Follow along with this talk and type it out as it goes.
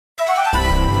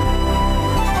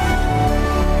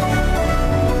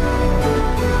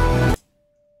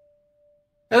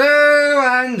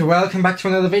And welcome back to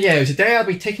another video. Today I'll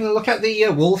be taking a look at the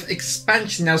Wolf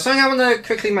expansion. Now something I want to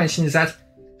quickly mention is that,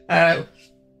 is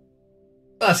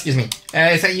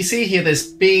that you see here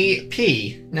this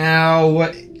BP.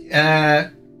 Now,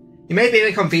 you may be a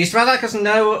bit confused about that because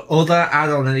no other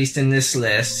add-on, at least in this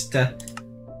list,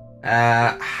 has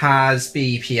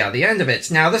BP at the end of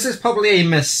it. Now this is probably a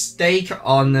mistake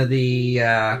on the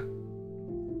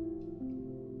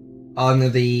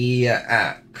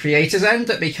creator's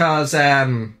end, because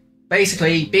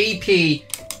basically BP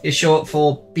is short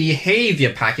for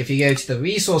behavior pack. If you go to the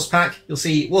resource pack, you'll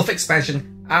see Wolf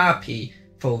expansion RP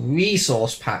for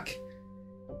resource pack.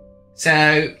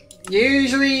 So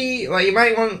usually, like, you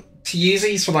might want to use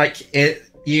these for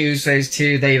use those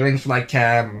two. They link for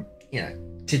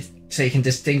so you can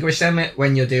distinguish them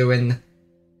when you're doing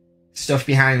stuff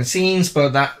behind the scenes.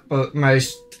 But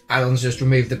most add-ons just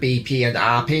remove the BP and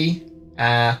RP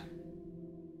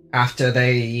after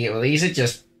they release it,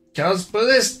 just because.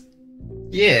 But so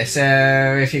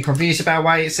if you're confused about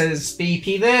why it says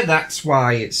BP there, that's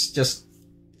why. It's just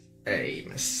a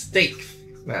mistake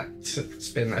that's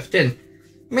been left in.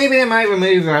 Maybe they might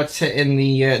remove that in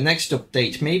the next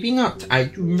update, maybe not, I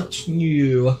do not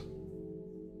know.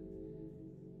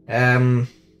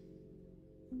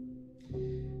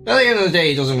 But at the end of the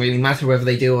day, it doesn't really matter whether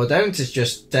they do or don't. It's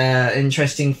just an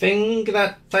interesting thing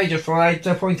that I just thought I'd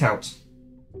point out.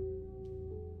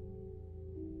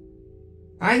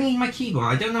 I need my keyboard.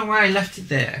 I don't know why I left it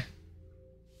there.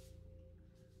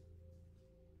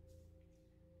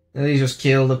 And he's just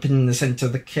killed up in the centre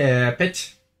of the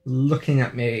carpet, looking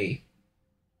at me.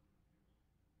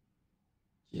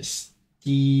 Just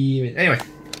anyway.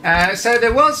 So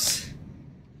there was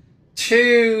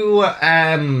two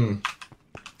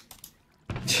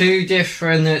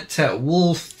different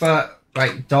wolf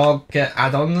dog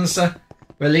add-ons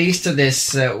released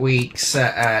this week's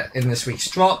in this week's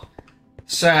drop.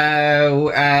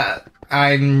 So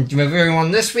I'm reviewing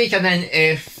one this week, and then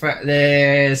if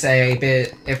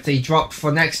the drop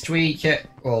for next week,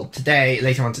 or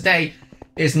later on today,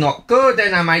 is not good,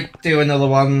 then I might do another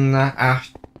one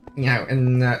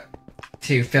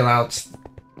to fill out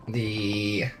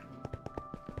the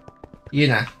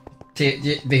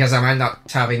because I might not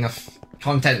have enough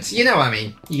content. You know what I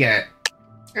mean? Yeah.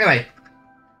 Anyway,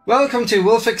 welcome to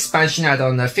Wolf Expansion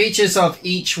Add-on. The features of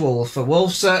each wolf.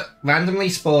 Wolves randomly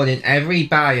spawn in every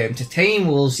biome. To tame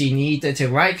wolves, you need to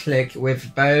right-click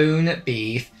with bone,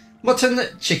 beef, mutton,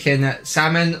 chicken,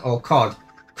 salmon, or cod,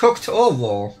 cooked or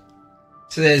raw.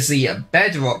 So there's the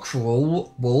Bedrock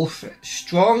wolf,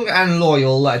 strong and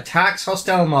loyal, attacks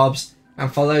hostile mobs,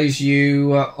 and follows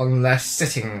you unless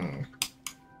sitting.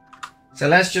 So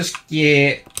let's just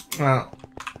it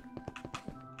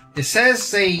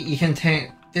says you can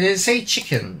take. Did it say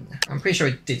chicken? I'm pretty sure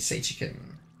it did say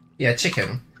chicken. Yeah,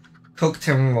 chicken. Cooked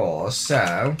and raw.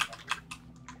 So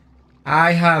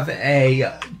I have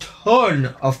a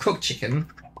ton of cooked chicken.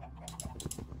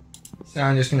 So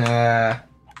I'm just gonna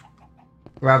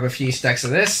grab a few stacks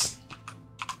of this.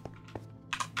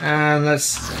 And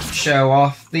let's show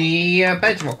off the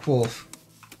Bedrock wolf.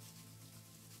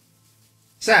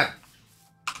 So,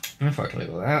 if I can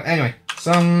leave all that. Anyway,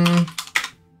 some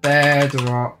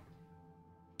Bedrock.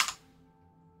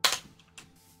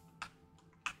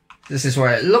 This is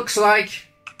what it looks like.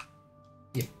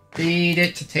 You feed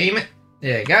it to tame it.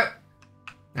 There you go.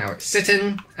 Now it's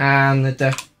sitting, and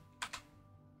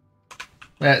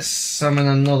let's summon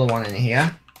another one in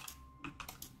here.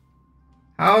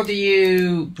 How do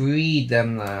you breed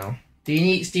them though? Do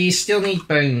you still need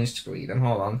bones to breed them?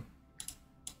 Hold on.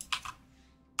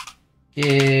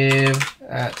 Give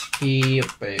that key a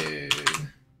bone.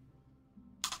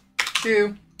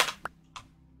 Chew.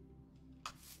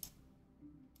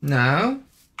 No?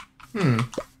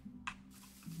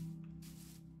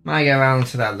 Might get around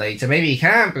to that later. Maybe you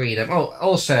can't breed them. Oh,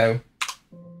 also,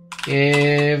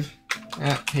 give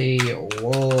Happy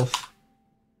Wolf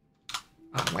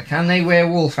armor. Can they wear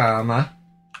wolf armor?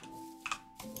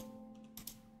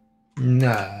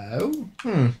 No.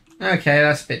 Okay,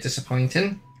 that's a bit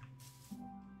disappointing.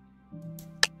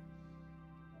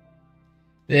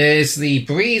 There's the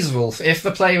Breeze Wolf. If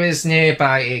the player is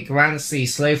nearby, it grants the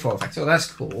slow fall effect. Oh,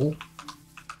 that's cool.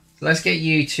 So let's get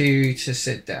you two to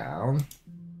sit down.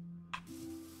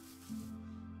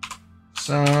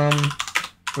 Some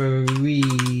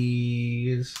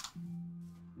Breeze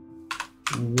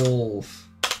Wolf.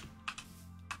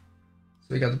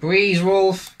 So we got the Breeze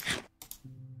Wolf.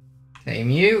 Tame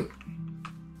you.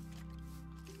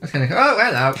 That's gonna go. Oh,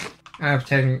 hello. I have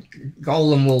 10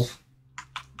 Golden Wolf.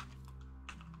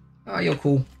 Oh, you're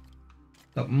cool.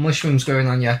 Got mushrooms growing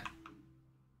on you.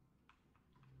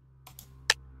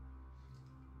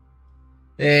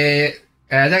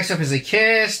 Next up is a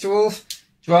cursed wolf.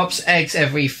 Drops eggs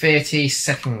every 30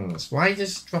 seconds. Why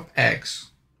does it drop eggs?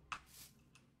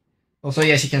 Also,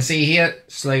 yes, you can see here,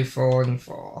 slow 4 and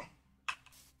 4.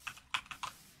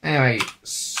 Anyway,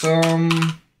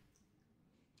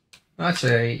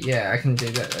 actually, yeah, I can do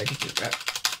that. I can do that.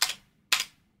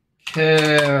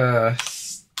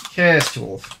 Cursed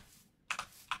wolf.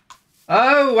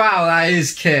 Oh wow, that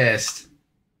is cursed.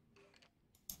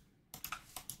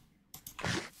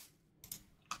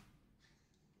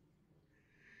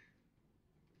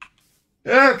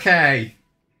 Okay.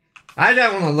 I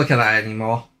don't want to look at that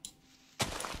anymore.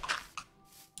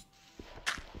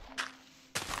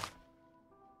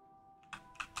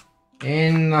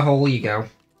 In the hole you go.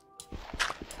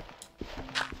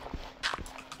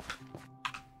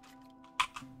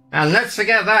 And let's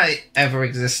forget that it ever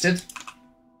existed.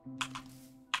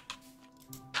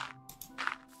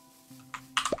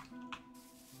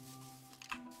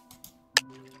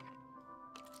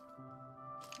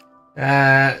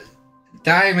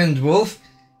 Diamond wolf.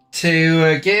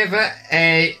 To get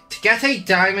a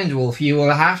diamond wolf, you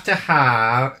will have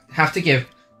to give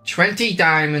 20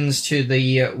 diamonds to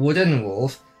the wooden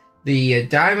wolf. The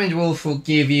diamond wolf will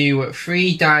give you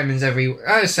 3 diamonds every.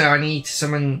 Oh, so I need to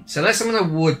summon. So let's summon a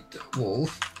wood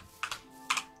wolf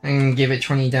and give it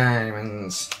 20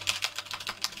 diamonds.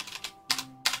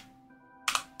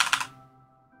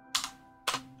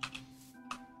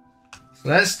 So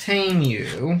let's tame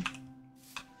you.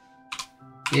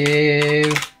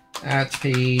 Give at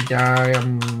the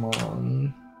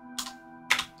diamond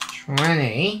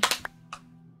 20.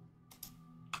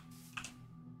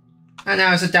 And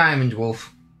now it's a diamond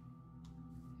wolf.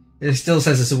 It still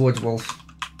says it's a wood wolf.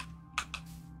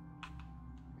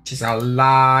 Which is a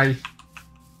lie.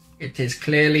 It is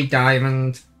clearly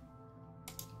diamond.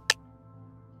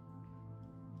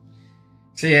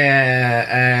 So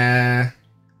yeah,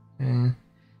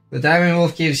 the diamond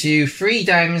wolf gives you 3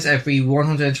 diamonds every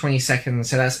 120 seconds.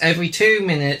 So that's every 2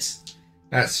 minutes.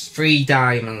 That's 3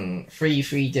 diamonds.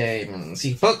 3 diamonds.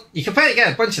 You can probably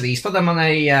get a bunch of these. Put them on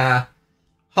a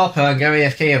hopper and go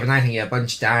AFK overnight and get a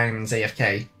bunch of diamonds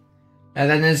AFK. And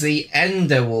then there's the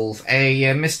Ender Wolf,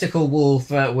 a mystical wolf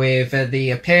with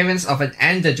the appearance of an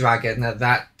Ender Dragon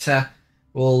that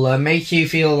will make you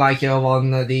feel like you're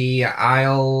on the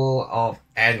Isle of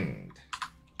End.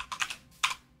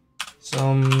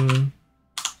 Like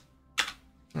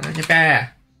a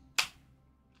bear.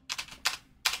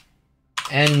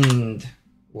 Ender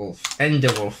Wolf.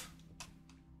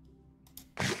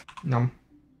 No.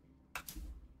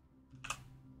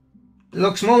 It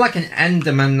looks more like an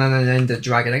Enderman than an Ender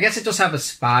Dragon. I guess it does have a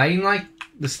spine, like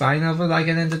the spine of it, like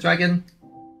an Ender Dragon.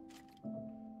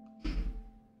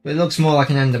 But it looks more like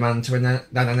an Enderman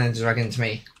than an Ender Dragon to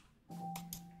me.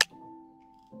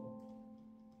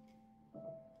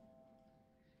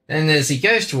 Then there's the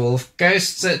Ghost Wolf.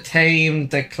 Ghosts tame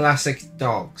the classic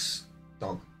dogs.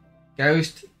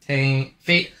 Ghost tame...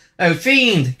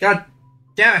 Fiend! God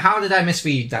damn it, how did I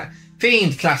misread that?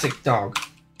 Fiend classic dog.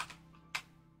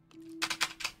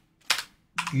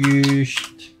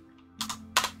 Ghost.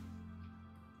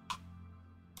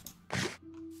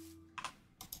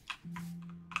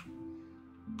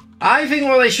 I think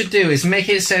what they should do is make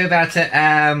it so that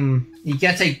you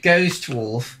get a Ghost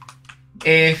Wolf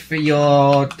if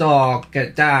your dog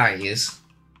dies.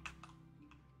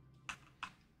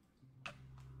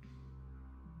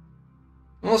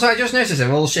 Also, I just noticed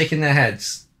they're all shaking their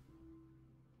heads.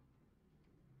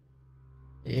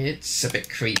 It's a bit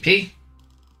creepy.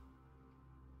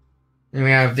 Then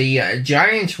we have the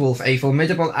Giant Wolf, a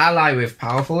formidable ally with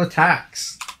powerful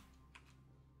attacks.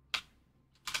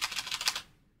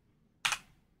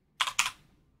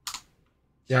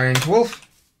 Giant Wolf.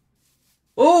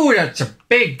 Oh, that's a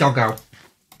big doggo.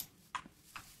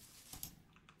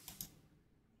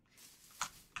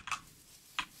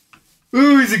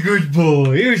 Who's a good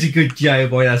boy? Who's a good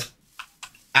giant boy? That's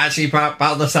actually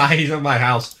about the size of my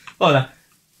house. Hold on.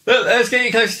 Let's get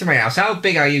you closer to my house. How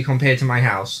big are you compared to my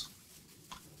house?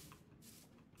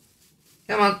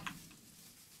 Come on.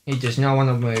 He does not want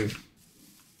to move.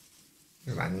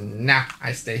 He's like, nah,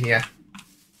 I stay here.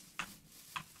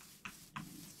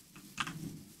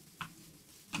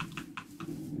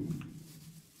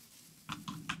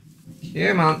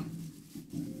 Come on.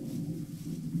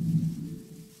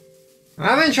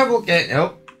 I'm having trouble getting...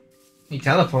 Oh. He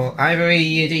teleported. Either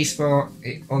he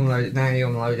despawned, unloaded. Now he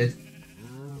unloaded.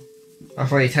 I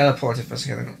thought he teleported for a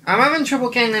second. I'm having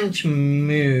trouble getting them to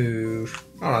move.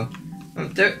 Hold on.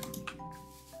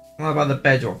 What about the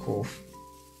Bedrock Wolf?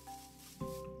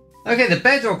 Okay, the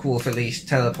Bedrock Wolf at least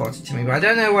teleported to me, but I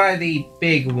don't know why the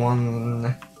big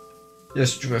one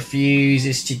just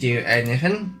refuses to do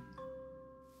anything.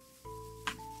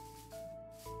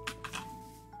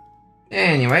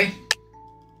 Anyway.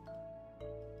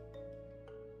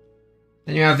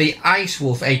 Then you have the Ice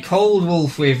Wolf, a cold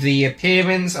wolf with the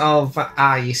appearance of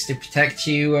ice to protect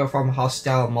you from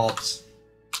hostile mobs.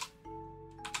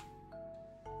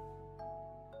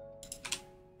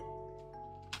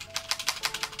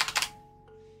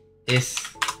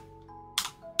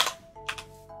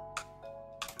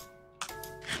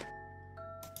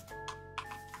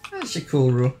 That's a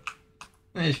cool rule.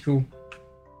 That is cool.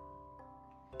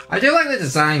 I do like the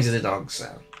designs of the dogs,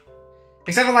 though.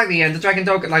 Except for like the Ender Dragon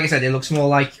dog, like I said, it looks more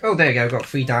like... Oh, there you go, got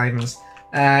 3 diamonds.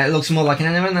 It looks more like an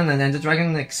Enderman than an Ender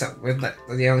Dragon, except with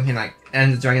the only thing like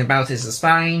Ender Dragon about is the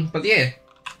spine. But yeah,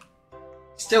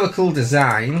 still a cool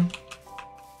design.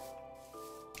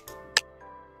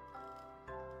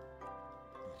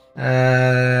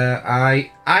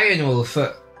 Iron Wolf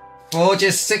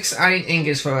forges 6 iron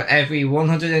ingots for every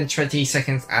 120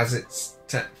 seconds as it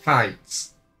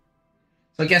fights.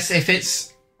 So I guess if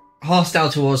it's hostile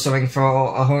towards something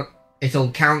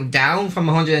it'll count down from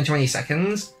 120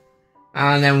 seconds,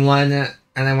 and then when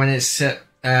it's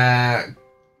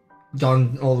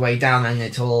gone all the way down, then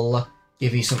it'll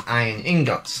give you some iron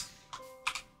ingots.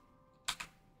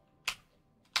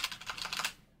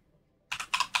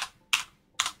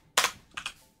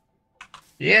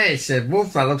 Yeah, it's a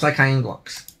wolf that looks like iron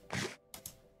blocks.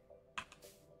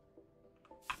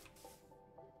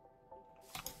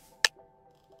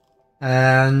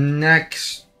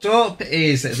 Next up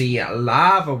is the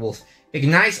Lava Wolf.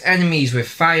 Ignites enemies with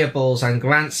fireballs and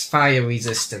grants fire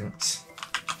resistance.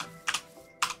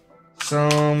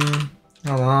 Hold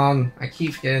on, I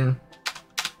keep getting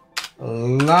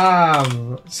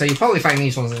lava. So you probably find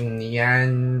these ones in the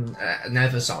end,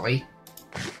 Nether, sorry.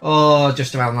 Or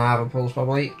just around lava pools,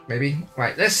 probably, maybe.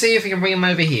 Right, let's see if we can bring them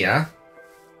over here.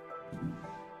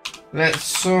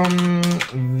 Let's,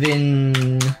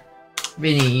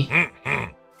 Vinny.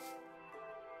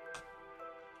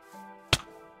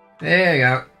 There you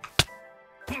go.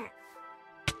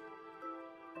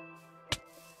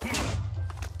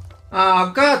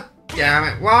 Oh, god damn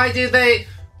it.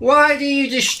 Why do you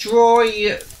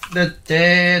destroy the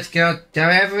dirt? God damn,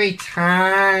 every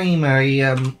time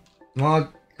a mod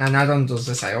and addon does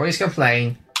this, I always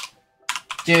complain.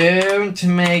 Don't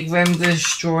make them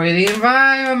destroy the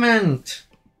environment.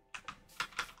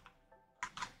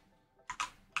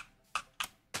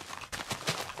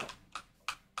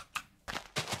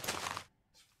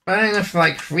 Bad enough for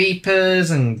like creepers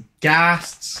and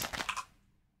ghasts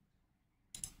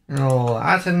and all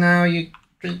that, and now you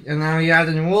add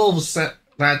in wolves that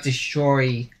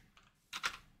destroy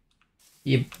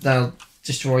you. They'll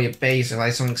destroy your base if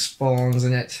like something spawns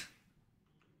in it.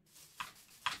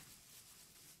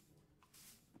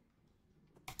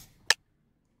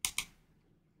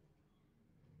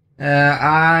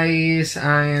 Ice,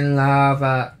 iron,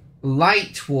 lava,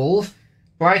 light wolf.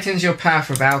 Brightens your path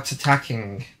without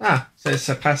attacking. Ah, so it's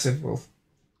a passive wolf.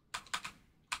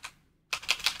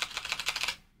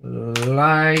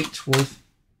 Light wolf.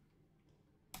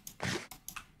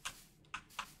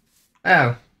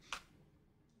 Oh.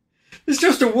 It's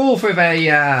just a wolf with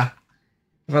a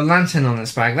lantern on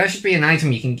its back. That should be an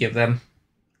item you can give them.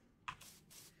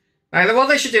 Right, what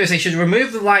they should do is they should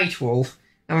remove the light wolf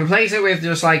and replace it with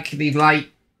just like the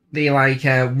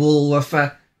wolf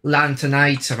lantern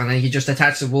item, and then you just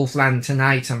attach the wolf lantern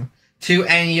item to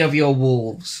any of your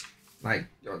wolves. Like,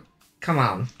 come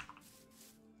on.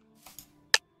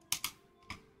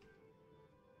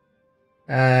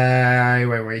 I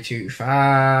went way too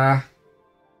far.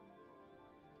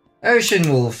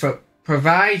 Ocean wolf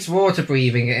provides water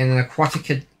breathing in an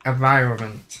aquatic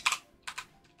environment.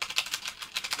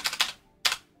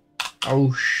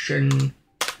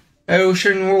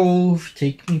 Ocean wolf,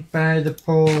 take me by the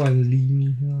paw and leave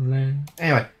me alone.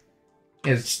 Anyway,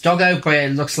 it's doggo, but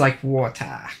it looks like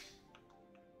water.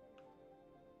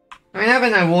 I mean,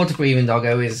 having a water breathing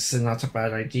doggo is not a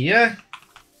bad idea.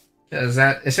 Because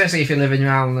especially if you're living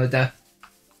around the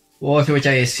water, which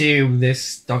I assume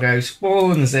this doggo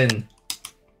spawns in.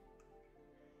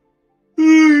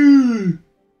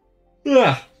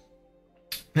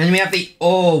 Then we have the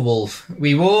ore wolf.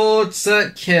 Rewards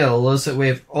kills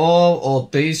with ore or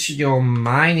boosts your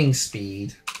mining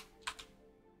speed.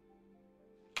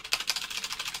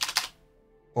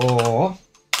 Or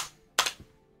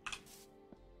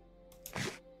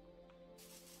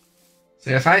so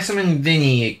if I summon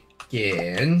Vinny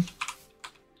again.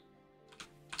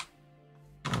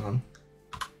 Hold on.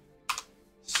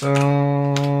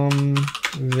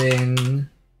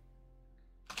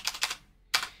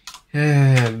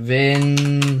 Vin.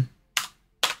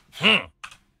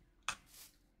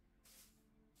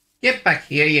 Get back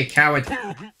here, you coward.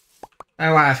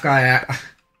 Oh, I've got it.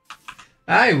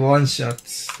 I one-shot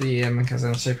the because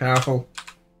I'm so powerful.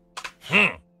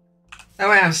 Oh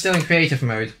wait, I'm still in creative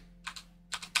mode.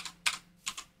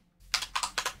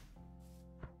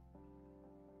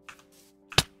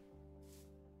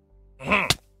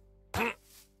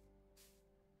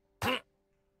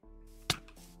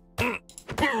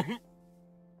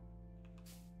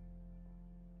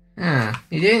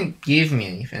 He didn't give me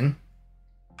anything.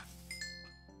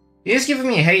 He is giving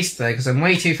me haste though, because I'm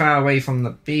way too far away from the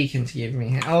beacon to give me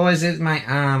haste. Oh, is it my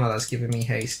armor that's giving me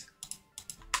haste?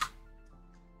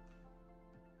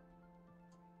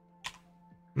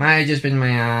 Might have just been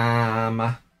my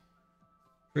armor.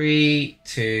 3,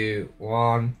 2,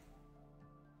 1.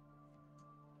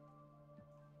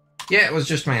 Yeah, it was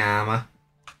just my armor.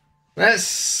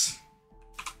 Let's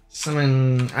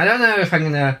summon. I don't know if I'm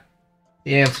gonna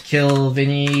be able to kill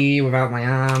Vinny without my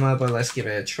armor, but let's give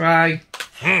it a try.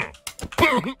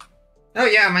 Oh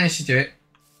yeah, I managed to do it.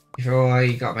 Before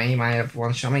he got me, he might have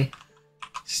one-shot me.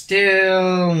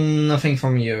 Still nothing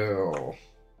from you.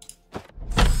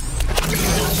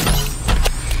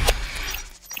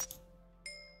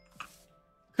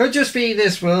 Could just be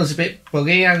this world's a bit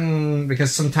buggy, and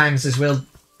because sometimes this world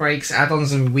breaks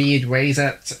add-ons in weird ways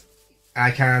that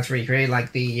I can't recreate,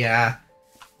 like the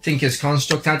Tinker's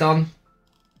Construct add-on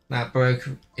that broke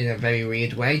in a very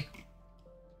weird way.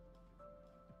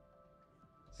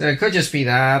 So it could just be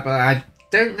that, but I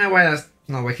don't know why that's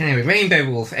not working. Anyway, Rainbow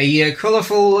Wolf, a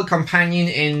colourful companion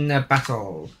in a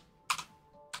battle.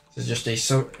 It's just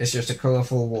a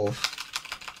colourful wolf.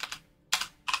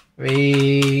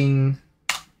 Rainbow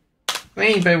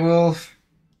Wolf.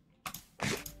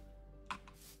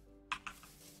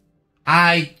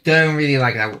 I don't really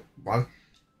like that one.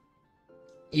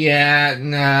 Yeah,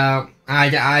 no,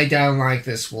 I don't like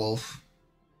this wolf.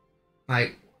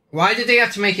 Like, why did they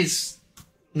have to make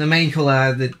the main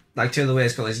colour, like two of the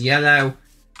worst colours, yellow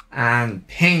and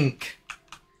pink?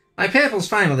 Like, purple's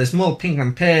fine, but there's more pink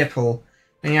than purple.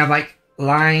 And you have, like,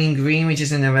 lime green, which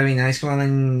isn't a very nice colour,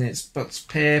 and it's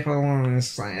purple, and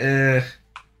it's like, ugh.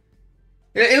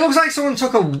 It looks like someone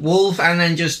took a wolf and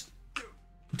then just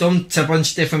dumped a bunch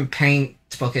of different paint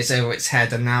buckets over its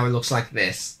head, and now it looks like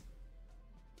this.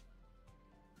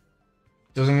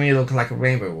 Doesn't really look like a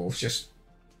rainbow wolf, just...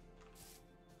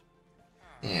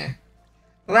 yeah.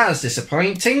 Well, that was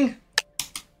disappointing.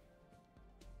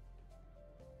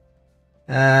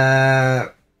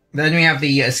 Then we have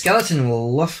the skeleton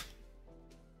wolf.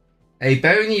 A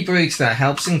bony brute that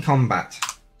helps in combat.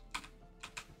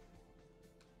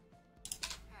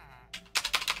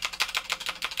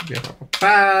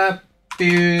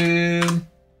 Boom.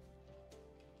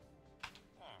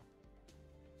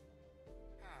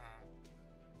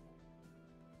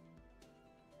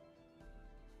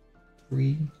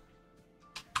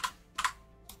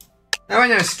 Oh, I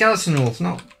know, skeleton wolf,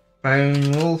 not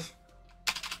bone wolf.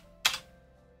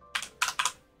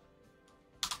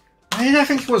 Why did I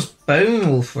think it was bone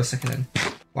wolf for a second then?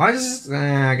 Why does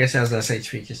I guess it has less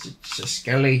HP because it's just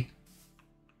skelly.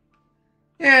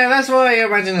 Yeah, that's why I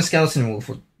imagine a skeleton wolf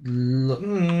would look.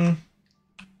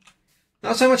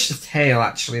 Not so much the tail,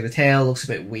 actually. The tail looks a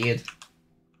bit weird.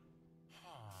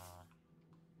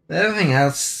 But everything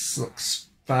else looks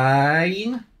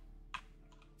fine.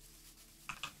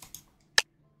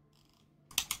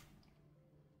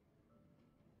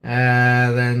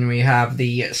 Then we have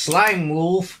the slime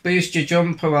wolf. Boost your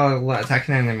jump while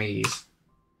attacking enemies.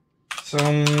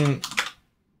 Some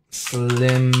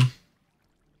slim.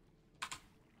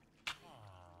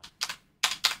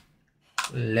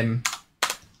 A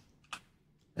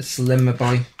slimmer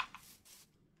boy.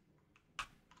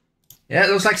 Yeah, it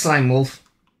looks like slime wolf.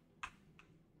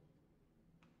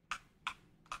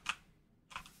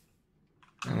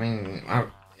 I mean,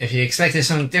 if you expected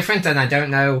something different, then I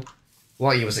don't know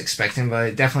what you was expecting, but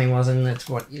it definitely wasn't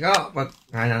what you got, but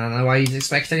I don't know why you'd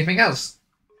expect anything else.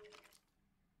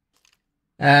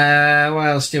 What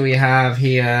else do we have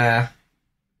here?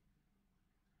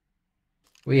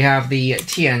 We have the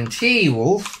TNT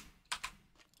wolf.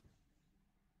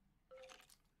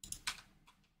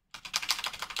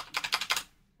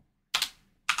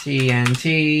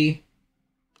 TNT.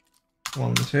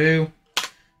 1, 2.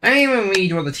 I don't even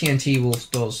read what the TNT wolf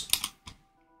does.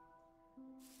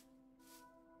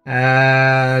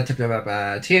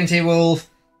 TNT wolf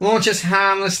launches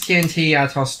harmless TNT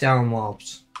at hostile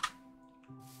mobs.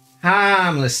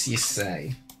 Harmless, you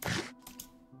say?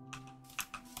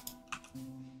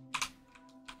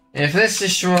 If this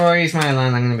destroys my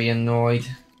land, I'm going to be annoyed.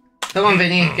 Come on,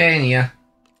 Vinny, get in here.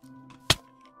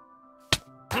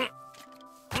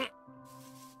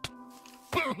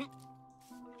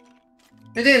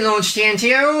 It didn't launch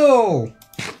TNT at all!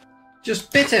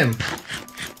 Just bit him.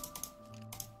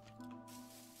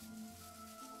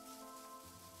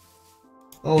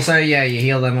 Also, yeah, you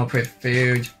heal them up with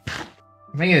food.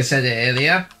 I think I said it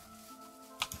earlier.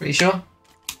 Pretty sure.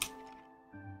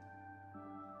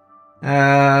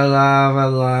 Lava,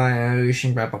 lion,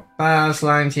 ocean,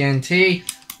 slime, TNT.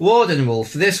 Warden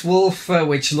wolf. This wolf,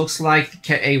 which looks like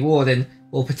a warden,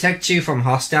 will protect you from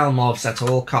hostile mobs at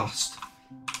all cost.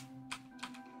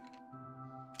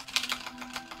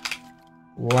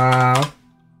 Wow.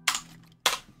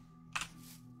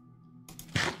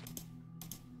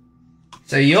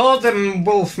 So you're the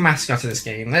wolf mascot of this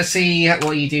game. Let's see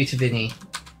what you do to Vinny.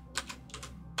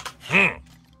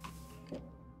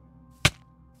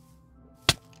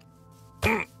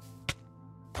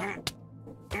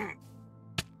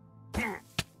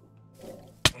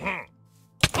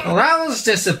 Well, that was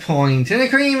disappointing. I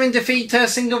couldn't even defeat a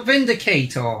single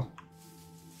Vindicator.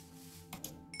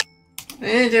 They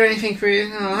didn't do anything for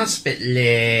you. Oh, that's a bit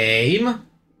lame.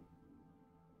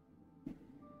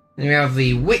 Then we have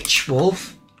the Witch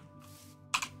Wolf.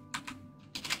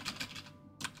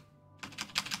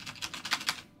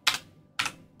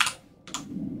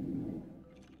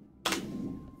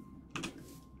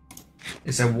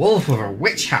 It's a wolf with a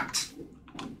witch hat.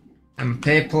 And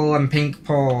purple and pink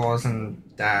paws and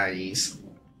eyes.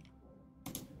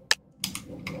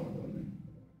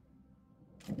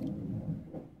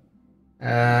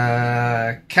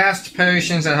 Cast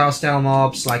potions at hostile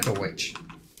mobs like a witch.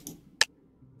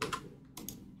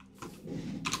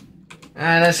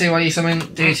 Let's see what you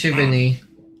summon do to Vinny.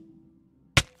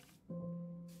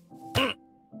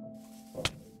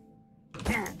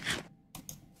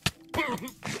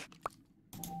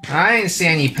 I didn't see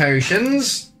any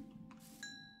potions.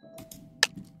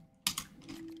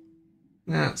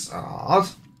 That's odd.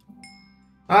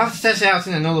 I'll have to test it out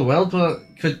in another world, but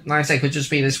could, like I say, could just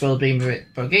be this world being a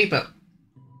bit buggy, but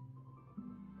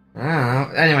I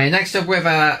don't know. Anyway, next up with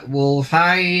a wolf,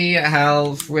 high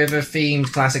health with a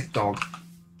themed classic dog.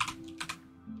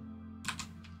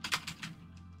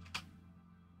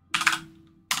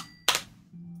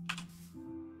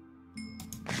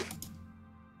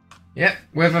 Yep,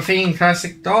 with a themed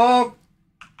classic dog.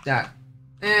 That,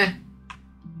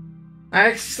 I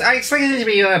expected it to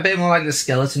be a bit more like the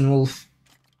skeleton wolf.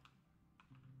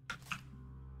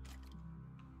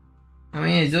 I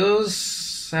mean, it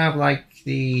does have like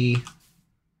the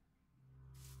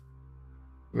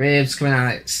ribs coming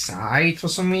out its side for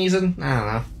some reason. I don't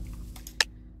know.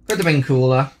 Could have been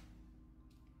cooler.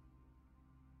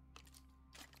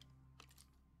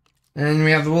 And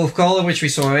we have the wolf collar, which we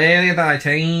saw earlier that I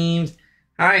tamed.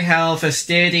 High health, a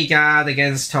sturdy guard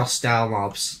against hostile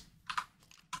mobs.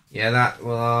 Yeah, that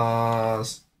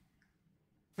was...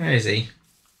 Where is he?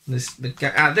 This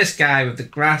guy with the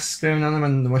grass growing on him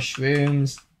and the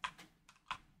mushrooms.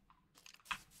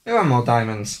 There are more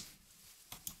diamonds.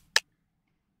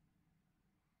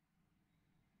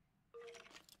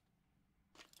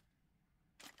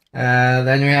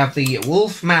 Then we have the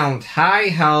Wolf Mount. High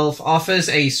health, offers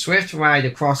a swift ride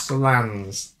across the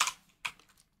lands.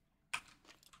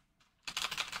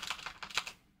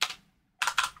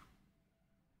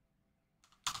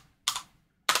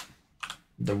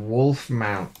 The Wolf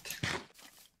Mount.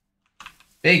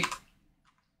 Big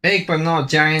but not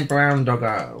giant brown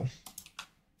doggo.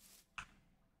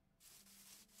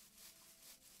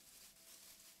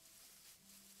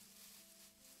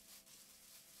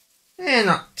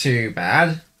 Not too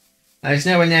bad. It's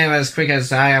nowhere near as quick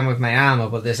as I am with my armor,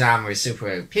 but this armor is super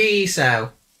OP,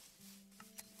 so...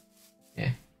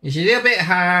 yeah. It's a little bit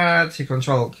hard to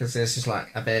control because there's just like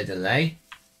a bit of delay.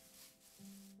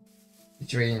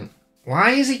 Between...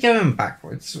 why is he going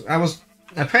backwards?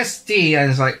 I pressed D and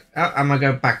it's like, oh, I'm gonna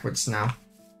go backwards now.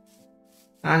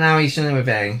 And now he's doing it with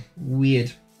A.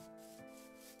 Weird.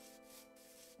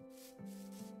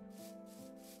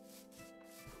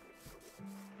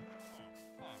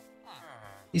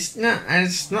 It's not,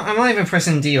 I'm not even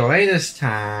pressing D or A this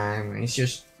time. It's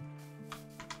just...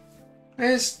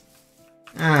 I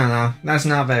don't know. That's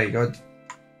not very good.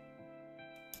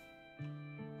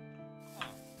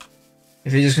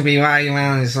 If you're just gonna be riding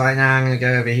around, it's like, nah, I'm gonna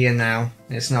go over here now.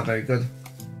 It's not very good.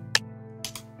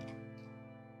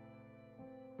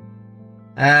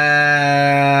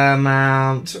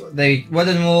 Mount. The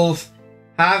Wooden Wolf.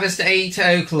 Harvest 8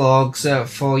 oak logs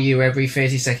for you every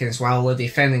 30 seconds while we're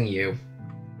defending you.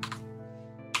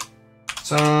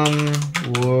 Some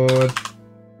wood.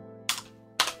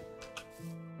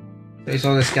 We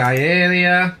saw this guy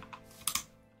earlier.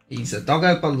 He's a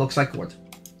doggo, but looks like wood.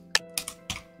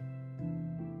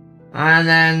 And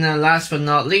then last but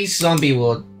not least, zombie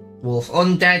wood. wolf.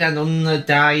 Undead and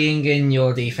undying in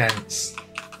your defense.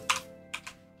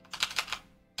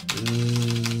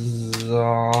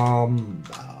 Zombal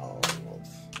wolf.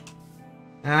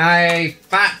 I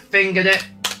fat fingered it.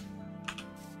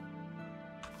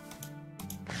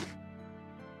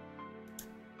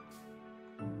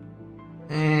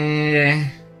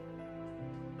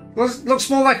 Looks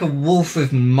more like a wolf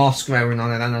with moss growing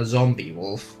on it than a zombie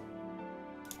wolf.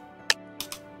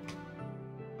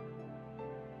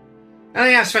 And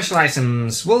you have special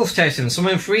items. Wolf Totem.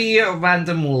 Summon 3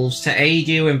 random wolves to aid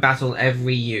you in battle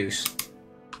every use.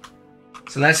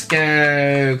 So let's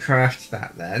go craft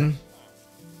that then.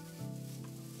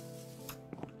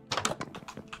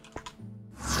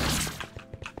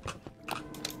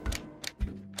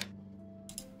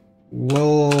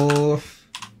 Wolf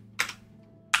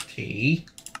Tea.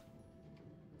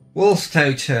 Wolf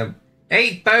Totem.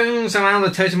 8 bones around the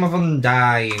Totem of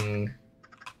Undying.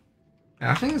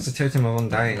 I think there's a Totem of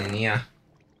Undying in here.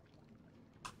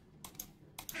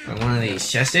 Got one of these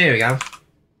chests. Here we go.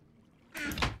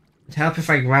 It'd help if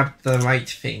I grab the right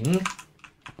thing.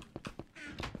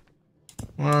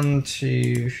 1,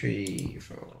 2, 3,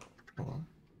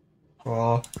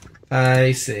 4,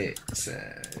 5, 6,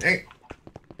 7, 8.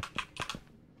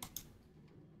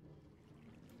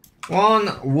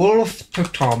 1 wolf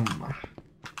totem.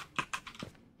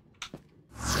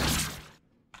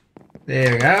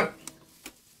 There we go.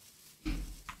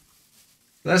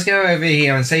 Let's go over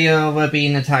here and say you're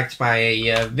being attacked by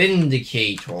a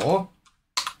Vindicator. Oh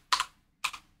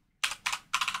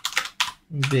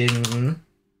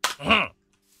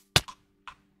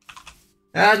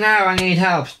no, I need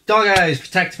help. Doggos,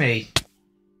 protect me.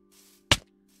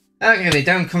 Okay, they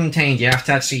don't come tamed, you have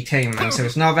to actually tame them, so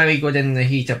it's not very good in the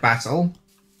heat of battle.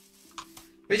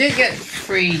 We did get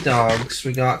 3 dogs.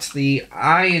 We got the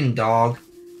Iron Dog,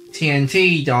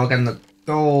 TNT Dog, and the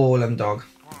Golem Dog.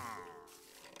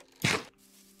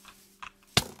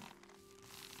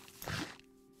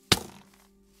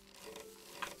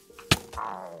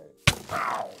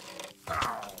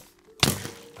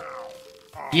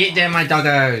 Get there, my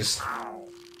doggos.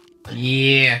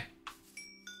 Yeah.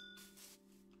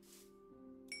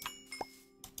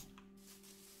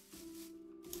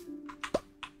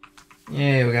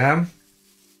 Here we go.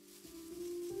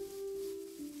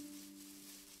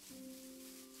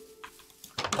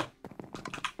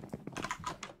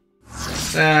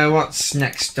 So, what's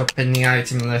next up in the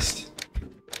item list?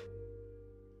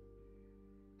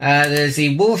 There's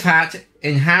the Wolf Hat.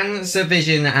 Enhance the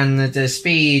vision and the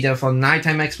speed for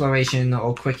nighttime exploration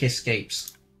or quick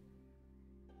escapes.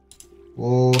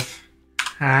 Wolf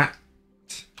Hat.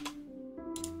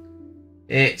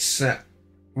 It's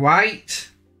white,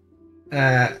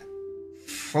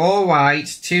 4 white,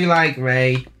 2 light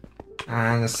grey,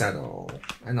 and a saddle.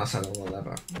 Not saddle,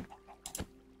 leather.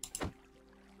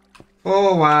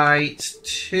 4 white,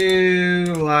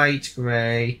 2 light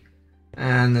grey,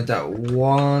 and that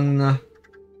 1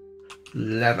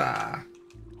 leather.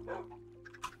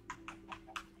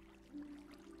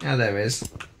 Yeah, there is.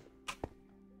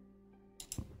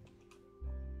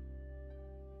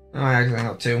 Oh, I actually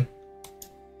got 2.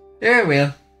 Here we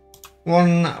are.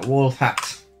 1 wolf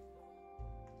hat.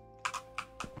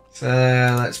 So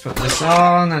let's put this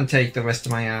on and take the rest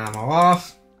of my armor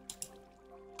off.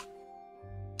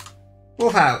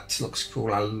 Wolf hat looks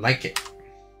cool, I like it.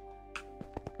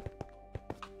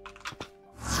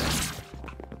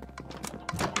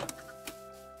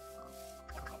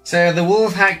 So the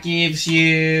wolf hat gives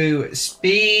you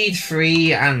speed,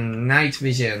 3, and night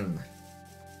vision.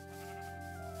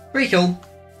 Pretty cool.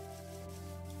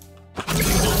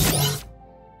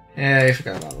 Yeah, I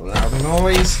forgot about the loud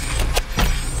noise.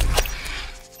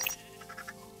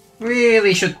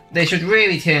 They should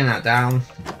really turn that down.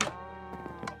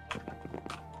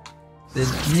 It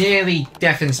nearly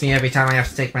deafens me every time I have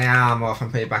to take my arm off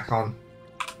and put it back on.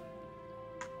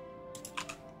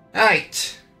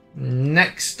 Alright.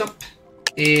 Next up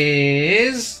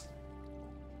is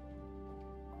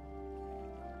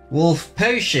Wolf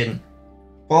Potion.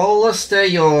 Bolster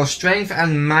your strength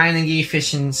and mining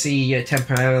efficiency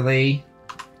temporarily.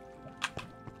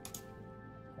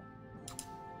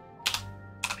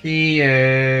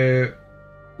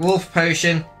 Wolf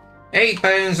Potion. 8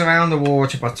 bones around the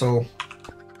water bottle.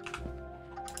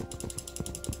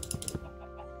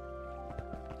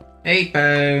 8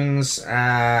 bones.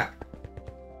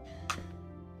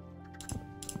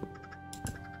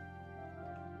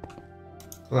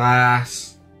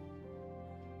 Glass.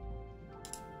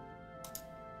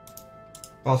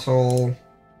 Bottle.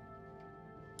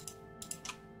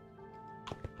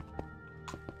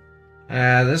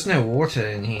 There's no water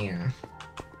in here.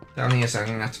 down here, so I'm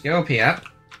gonna have to go up here.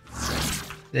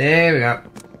 There we go.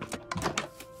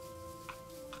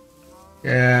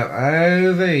 Go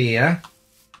over here.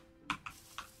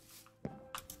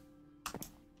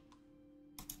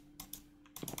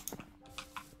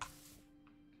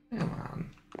 Come on.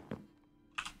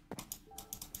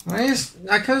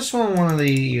 I could have sworn one of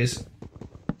these.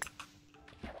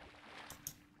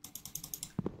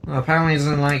 Well, apparently it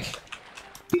doesn't like.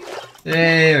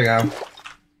 There we go.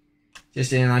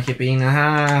 Just didn't like it being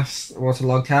a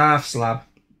waterlogged half slab.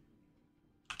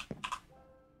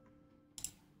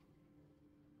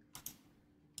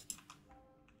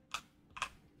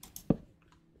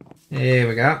 Here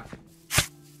we go.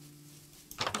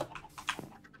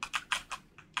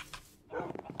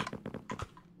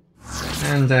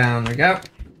 And down we go.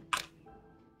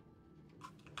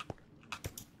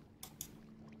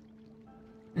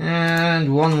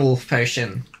 And one wolf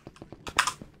potion.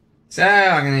 So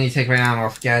I'm gonna need to take my armor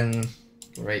off again.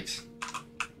 Great.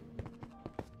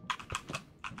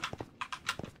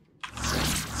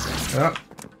 Oh.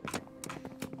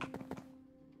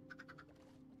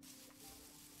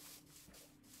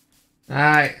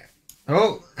 Alright.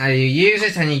 Oh, and you use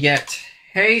it and you get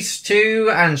haste 2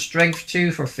 and strength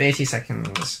 2 for 30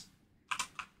 seconds.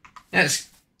 That's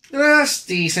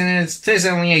decent. It is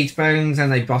only 8 bones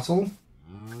and a bottle.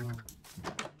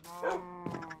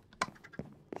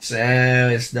 So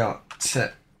it's not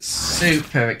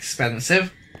super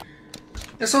expensive.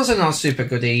 It's also not super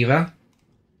good either.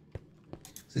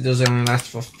 So it does only last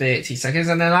for 30 seconds.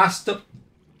 And then last up,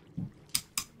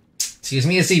 excuse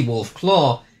me, is the Wolf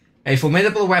Claw. A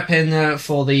formidable weapon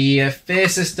for the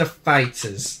fiercest of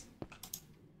fighters.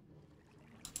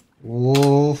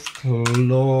 Wolf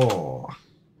Claw.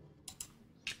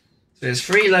 So it's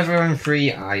 3 leather and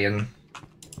 3 iron.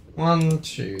 1,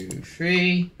 2,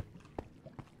 3.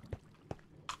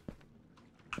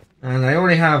 And I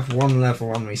already have 1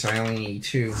 level on me, so I only need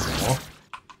 2 more.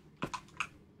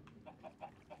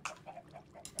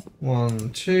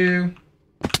 1, 2.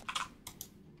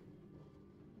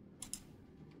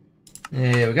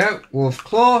 There we go. Wolf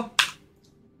Claw.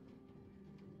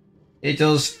 It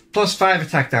does plus 5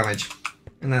 attack damage.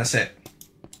 And that's it.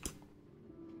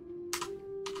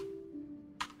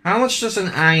 How much does an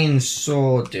iron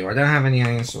sword do? I don't have any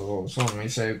iron swords on me,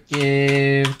 so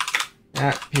give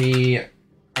that P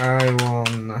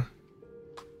I1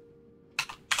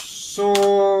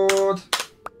 sword.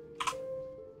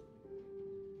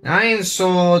 Iron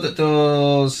sword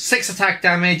does 6 attack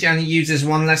damage and it uses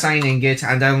 1 less iron ingot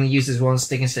and only uses 1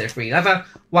 stick instead of 3 leather.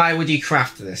 Why would you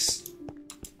craft this?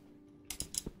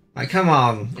 Like, come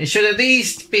on. It should at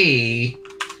least be...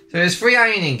 So there's 3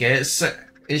 iron ingots.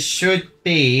 It should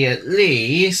be at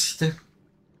least...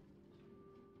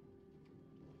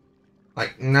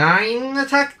 like 9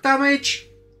 attack damage?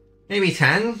 Maybe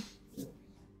 10?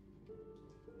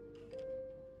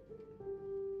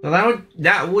 Well,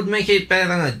 that would make it better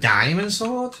than a diamond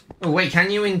sword? Oh wait, can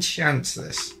you enchant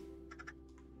this?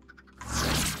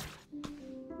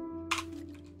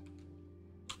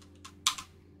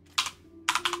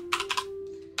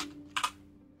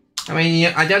 I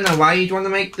mean, I don't know why you'd want to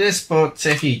make this, but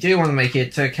if you do want to make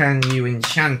it, can you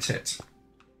enchant it?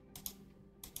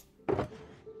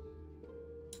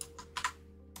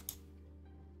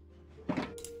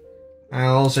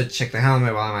 I'll also check the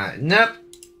helmet while I'm at it. Nope.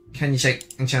 Can you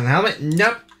enchant the helmet?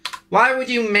 Nope. Why would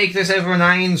you make this over an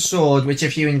iron sword, which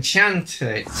if you enchant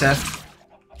it,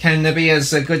 can be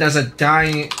as good as a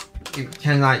diamond... It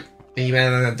can, like, be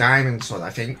better than a diamond sword, I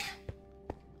think.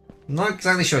 I'm not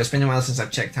exactly sure. It's been a while since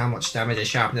I've checked how much damage a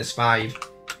sharpness 5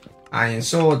 iron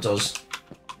sword does.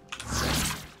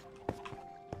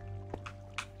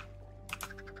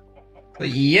 But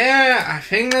yeah, I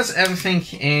think that's everything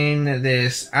in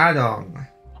this add-on.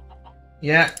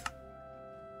 Yeah.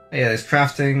 Yeah, there's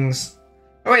craftings.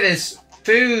 Oh wait, there's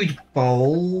food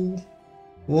bowl,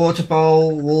 water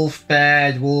bowl, wolf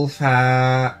bed, wolf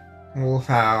hat, wolf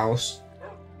house.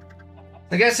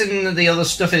 I guess in the other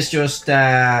stuff is just,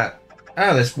 oh,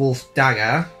 there's wolf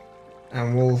dagger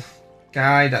and wolf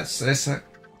guy. That's this.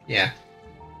 Yeah.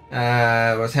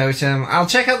 What totem? I'll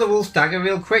check out the wolf dagger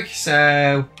real quick.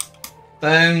 So,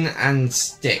 bone and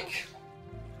stick.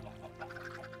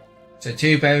 So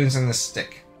 2 bones and a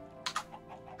stick.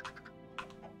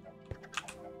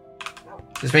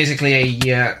 It's basically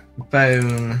a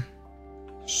bone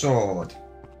sword.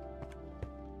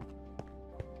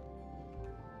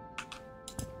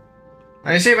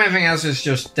 I assume everything else is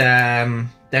just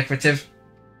decorative.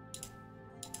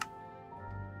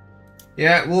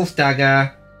 Yeah, wolf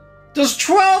dagger. Does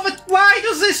 12... Why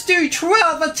does this do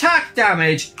 12 attack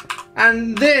damage?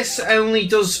 and this only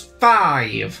does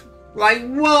 5. Like,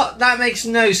 what? That makes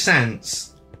no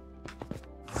sense.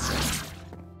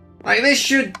 Like, this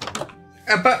should...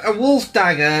 a wolf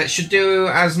dagger should do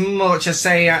as much as,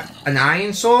 say, an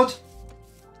iron sword.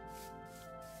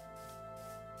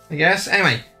 I guess.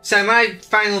 Anyway, so my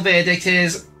final verdict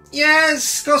is, yeah,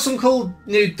 it's got some cool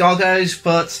new doggos,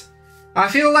 but I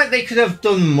feel like they could have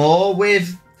done more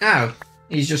with... Oh,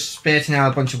 he's just spitting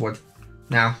out a bunch of wood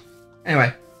now.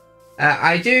 Anyway,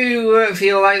 I do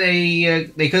feel like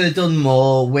they could have done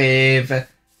more with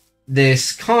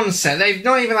this concept. They've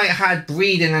not even like had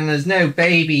breeding, and there's no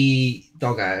baby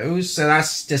doggos, so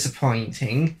that's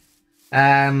disappointing.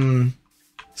 Some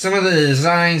of the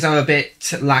designs are a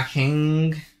bit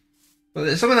lacking,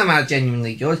 but some of them are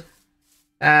genuinely good.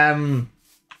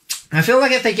 I feel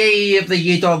like if they gave the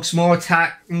year dogs more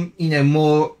attack, you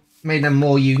know, made them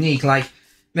more unique, like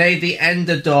made the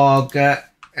ender dog,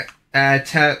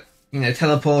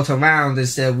 teleport around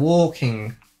as they're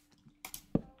walking,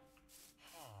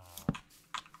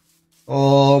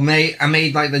 or made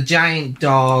like the giant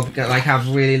dog like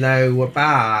have really low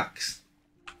barks,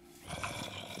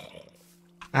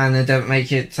 and they don't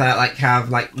make it like have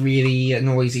like really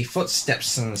noisy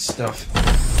footsteps and stuff.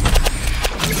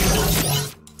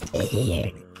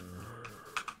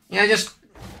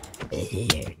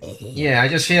 Yeah, I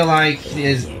just feel like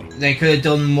they could have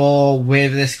done more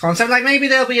with this concept. Like maybe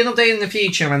there'll be an update in the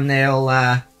future and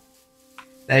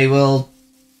they will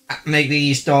make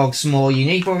these dogs more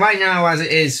unique. But right now, as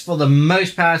it is, for the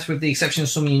most part, with the exception of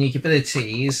some unique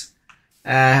abilities,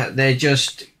 they're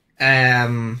just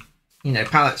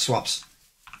palette swaps.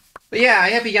 But yeah,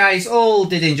 I hope you guys all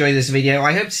did enjoy this video.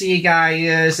 I hope to see you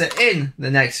guys in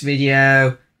the next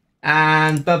video.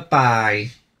 And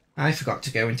bye-bye. I forgot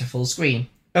to go into full screen.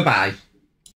 Bye-bye.